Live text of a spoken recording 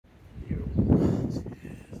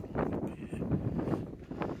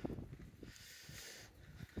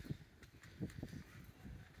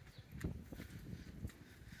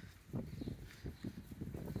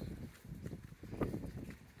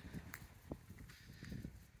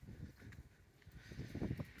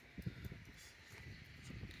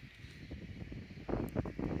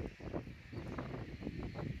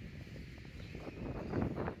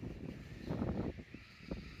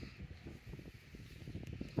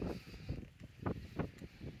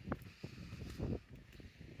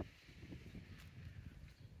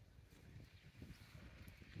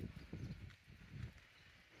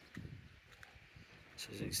So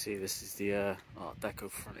as you can see, this is the Art Deco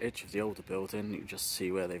frontage of the older building. You can just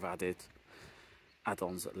see where they've added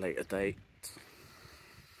add-ons at a later date,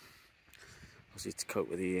 obviously to cope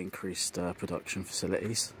with the increased production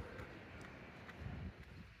facilities.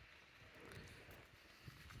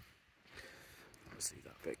 Obviously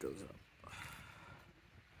that bit goes up the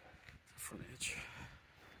frontage.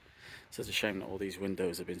 So it's a shame that all these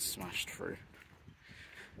windows have been smashed through.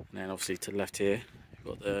 And then obviously to the left here, you've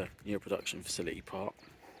got the new production facility part.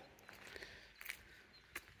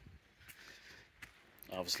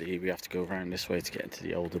 Obviously we have to go around this way to get into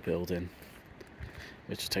the older building,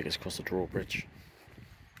 which will take us across the drawbridge.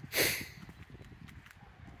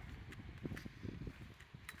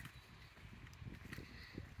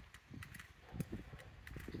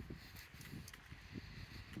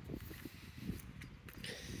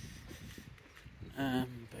 But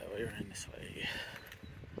we're in this way.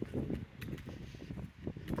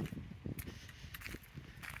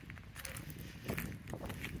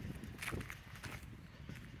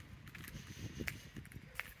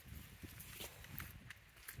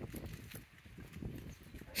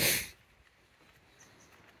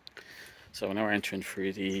 So now we're entering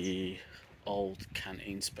through the old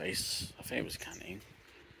canteen space. I think it was a canteen.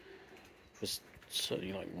 It was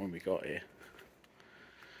certainly like when we got here.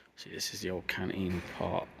 See, this is the old canteen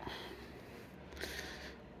part.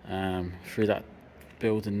 Through that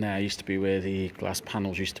building there used to be where the glass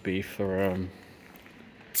panels used to be for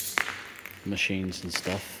machines and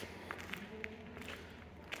stuff.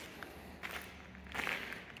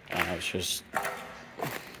 Which was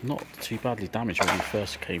not too badly damaged when we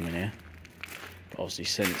first came in here, but obviously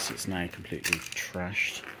since it's now completely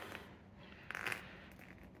trashed.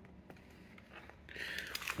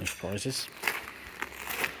 No surprises.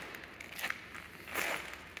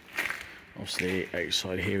 Obviously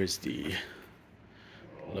outside here is the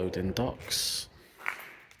loading docks.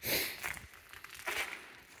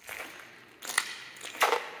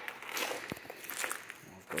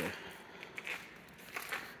 I've got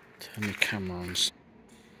to turn the camera on.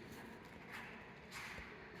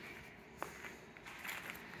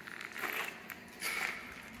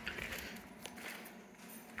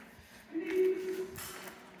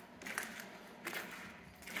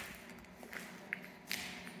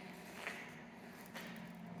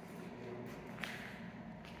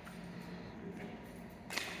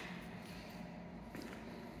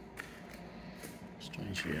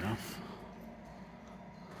 Strangely enough,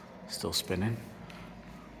 still spinning.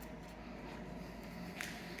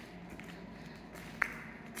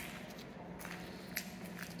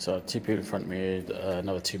 So two people in front of me,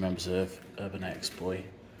 another two members of Urbanexboi.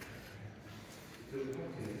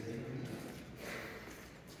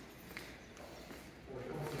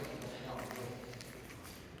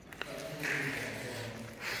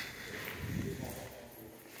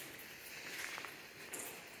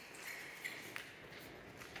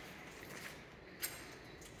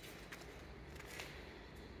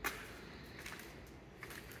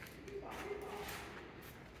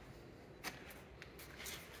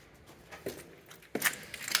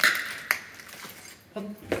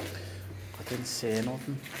 I didn't see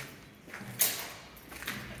nothing.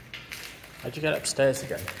 How'd you get upstairs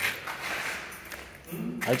again?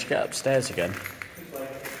 How'd you get upstairs again?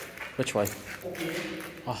 Which way?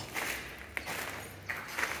 Oh.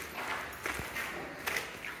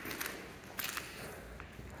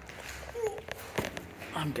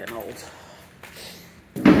 I'm getting old.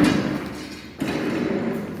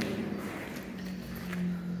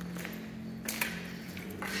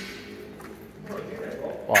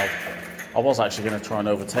 Well, I was actually going to try and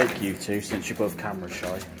overtake you two since you're both camera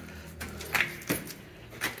shy.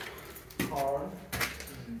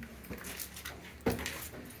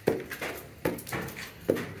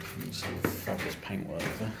 Some fabulous paintwork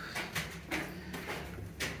there.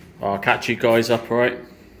 I'll catch you guys up, alright?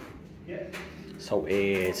 Yeah.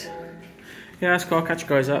 Salted. Yeah, let's go, I'll catch you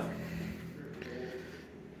guys up.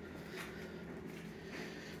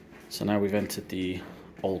 So now we've entered the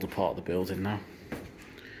older part of the building now.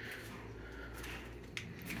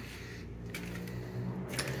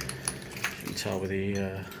 You can tell with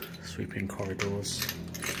the sweeping corridors.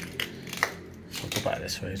 So I'll go back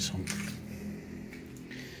this way, some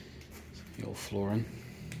the old flooring.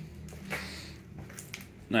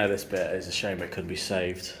 Now this bit is a shame it couldn't be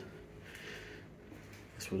saved.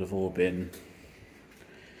 This would have all been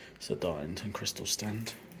Sardined and crystal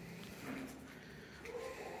stand.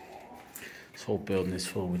 This whole building is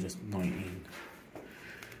full with just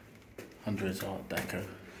 1900s Art Deco.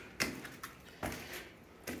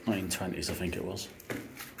 1920s I think it was.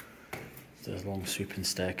 There's long sweeping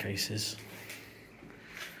staircases.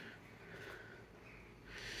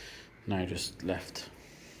 now just left.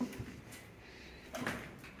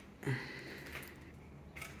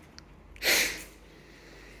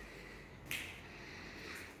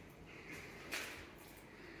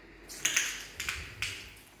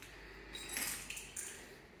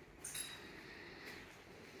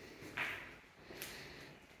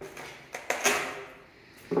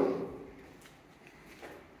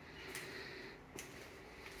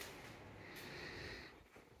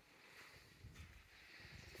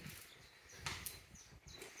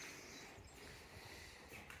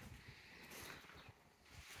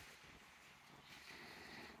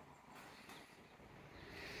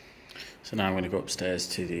 So now I'm going to go upstairs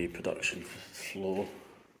to the production floor.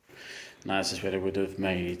 Now this is where they would have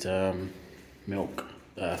made milk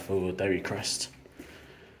for Dairy Crest.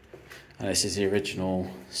 And this is the original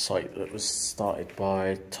site that was started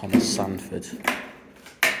by Thomas Sanford.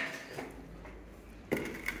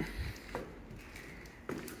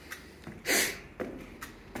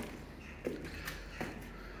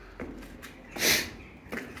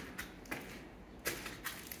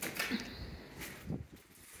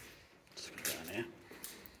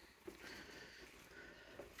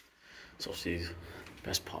 So obviously the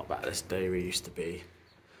best part about this dairy used to be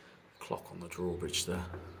the clock on the drawbridge there.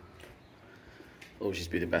 Always used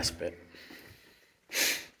to be the best bit.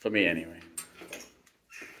 For me anyway.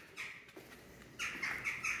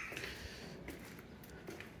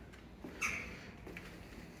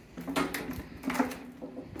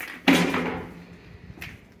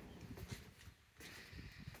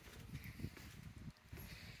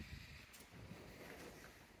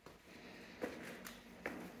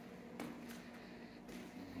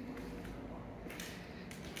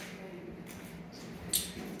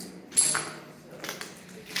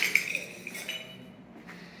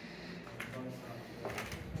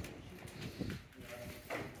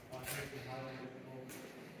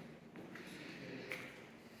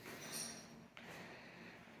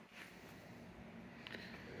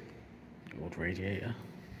 Old radiator.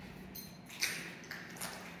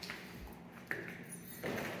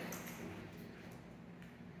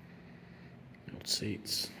 Old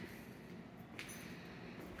seats.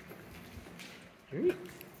 Ooh.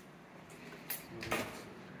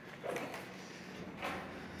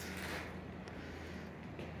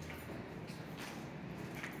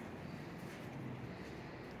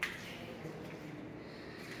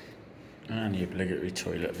 And the obligatory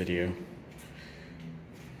toilet video.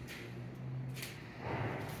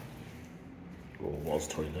 Or was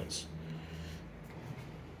toilets.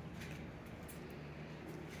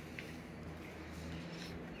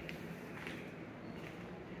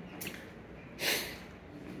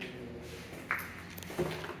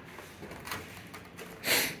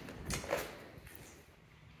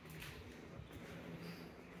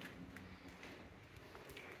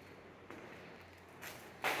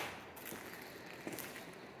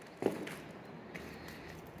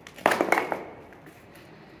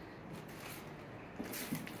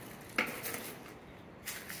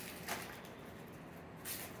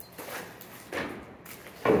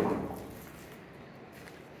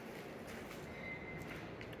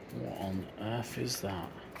 What on earth is that?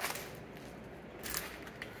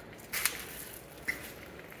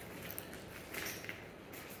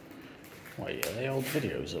 Wait, are they old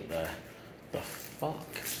videos up there? The fuck?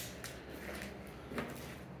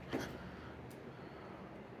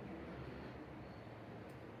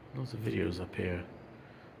 Loads of videos up here.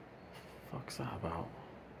 Fuck's that about?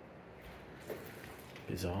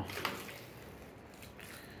 Bizarre.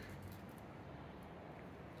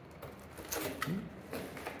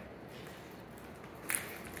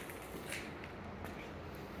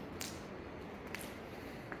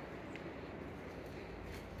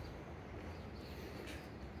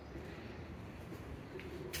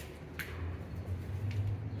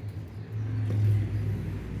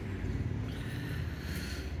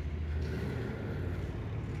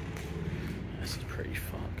 This is pretty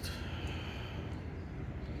fucked.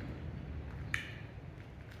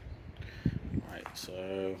 Right,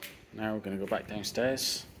 so now we're going to go back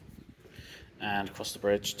downstairs and across the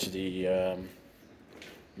bridge to the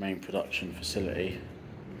main production facility.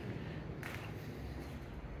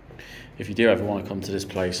 If you do ever want to come to this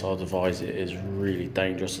place, I'd advise it is really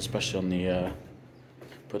dangerous, especially on the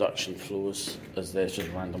production floors, as there's just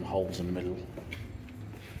random holes in the middle.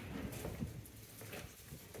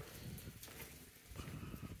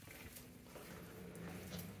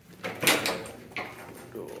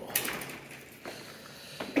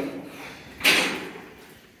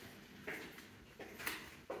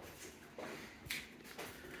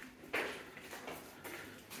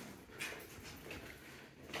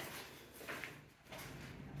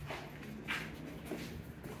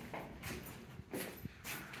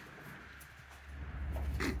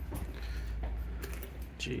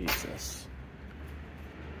 Jesus.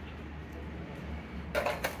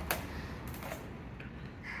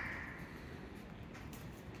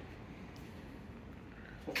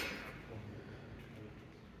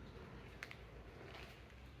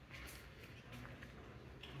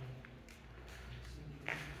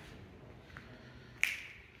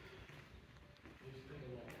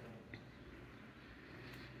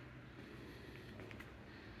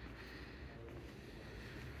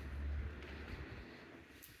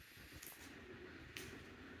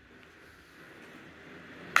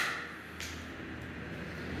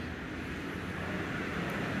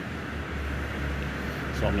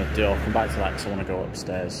 So what I'm going to do, I'll come back to that because I want to go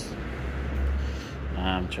upstairs,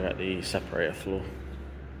 check out the separator floor.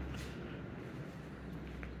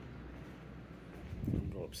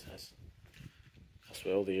 Go upstairs. That's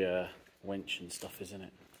where all the winch and stuff is, isn't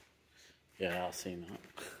it? Yeah, I've seen that.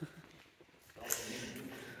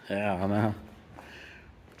 Yeah, I know.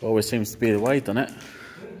 Always seems to be the way, doesn't it?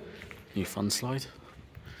 New fun slide.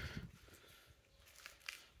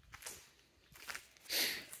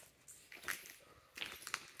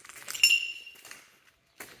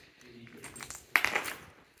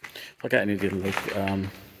 If I get any little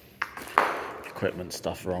equipment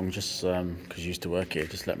stuff wrong, just because you used to work here,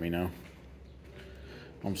 just let me know.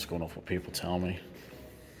 I'm just going off what people tell me.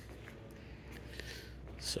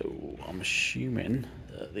 So I'm assuming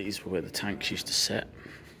that these were where the tanks used to sit,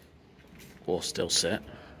 or still sit.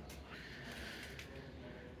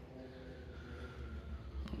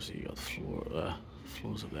 Obviously you got the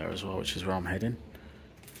floors up there as well, which is where I'm heading.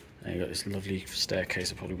 And you got this lovely staircase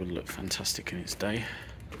that probably would look fantastic in its day,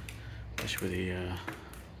 especially with the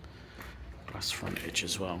glass frontage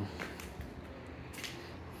as well.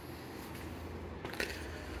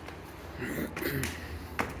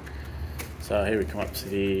 So here we come up to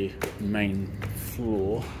the main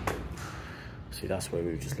floor. See, that's where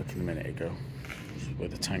we were just looking a minute ago. This is where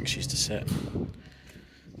the tanks used to sit.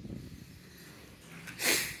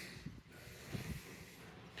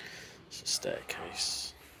 It's a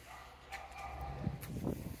staircase.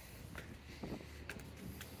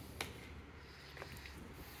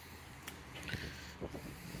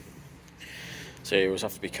 So you always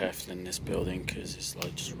have to be careful in this building because it's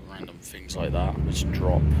like just random things like that which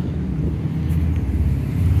drop.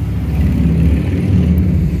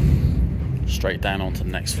 Straight down onto the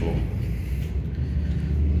next floor.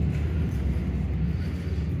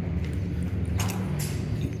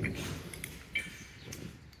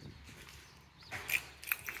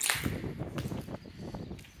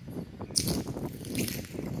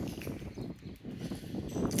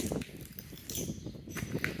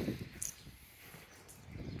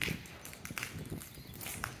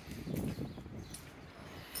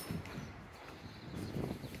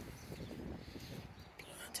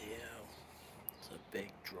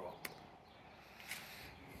 Big drop.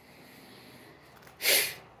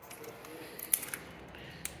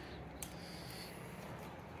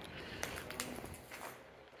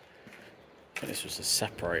 This was a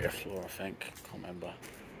separator floor, I think. Can't remember.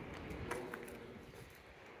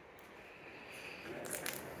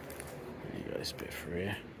 You got this bit through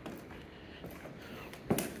here.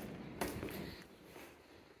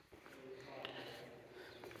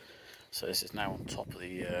 So this is now on top of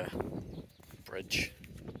the bridge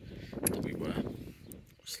that we were.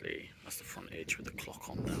 Obviously, that's the front edge with the clock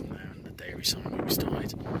on down there and the dairy sign where we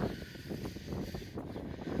started.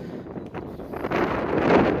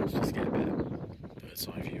 Let's just get a bit of bird's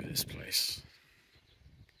eye view of this place.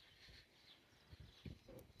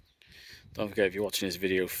 Don't forget, if you're watching this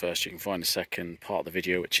video first, you can find the second part of the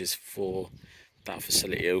video, which is for that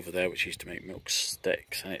facility over there, which used to make milk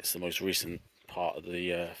sticks, and it's the most recent part of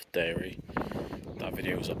the dairy. That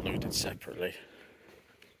video was uploaded separately.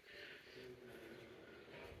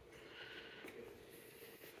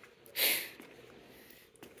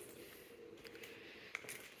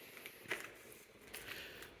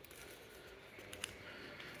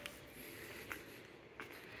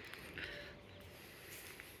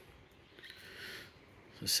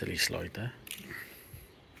 A silly slide there.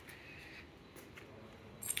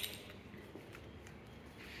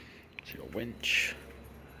 So your winch,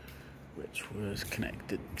 which was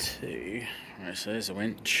connected to, right, so there's a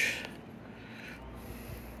winch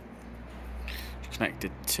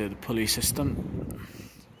connected to the pulley system,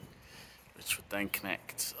 which would then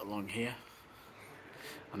connect along here,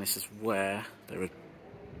 and this is where they would,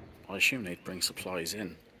 I assume they'd bring supplies in,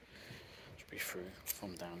 which would be through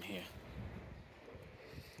from down here.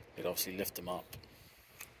 They'd obviously lift them up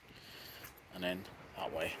and then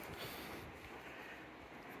that way.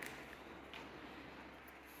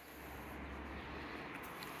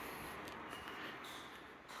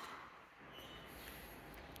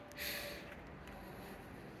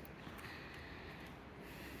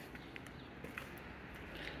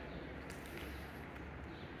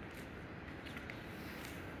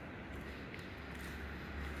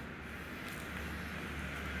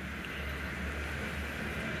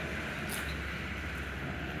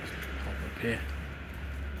 here.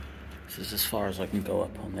 This is as far as I can go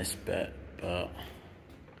up on this bit, but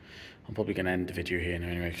I'm probably going to end the video here now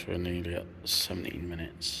anyway, because we're nearly at 17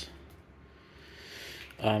 minutes.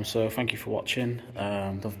 So thank you for watching.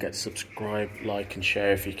 Don't forget to subscribe, like and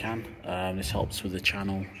share if you can. This helps with the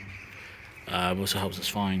channel. It also helps us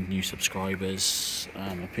find new subscribers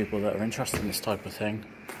and people that are interested in this type of thing.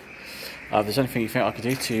 If there's anything you think I could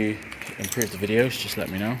do to improve the videos, just let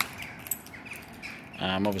me know.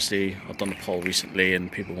 Obviously I've done a poll recently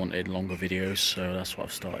and people wanted longer videos, so that's what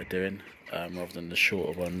I've started doing, rather than the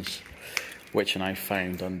shorter ones, which I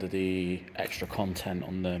found under the extra content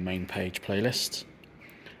on the main page playlist.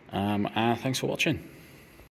 And thanks for watching.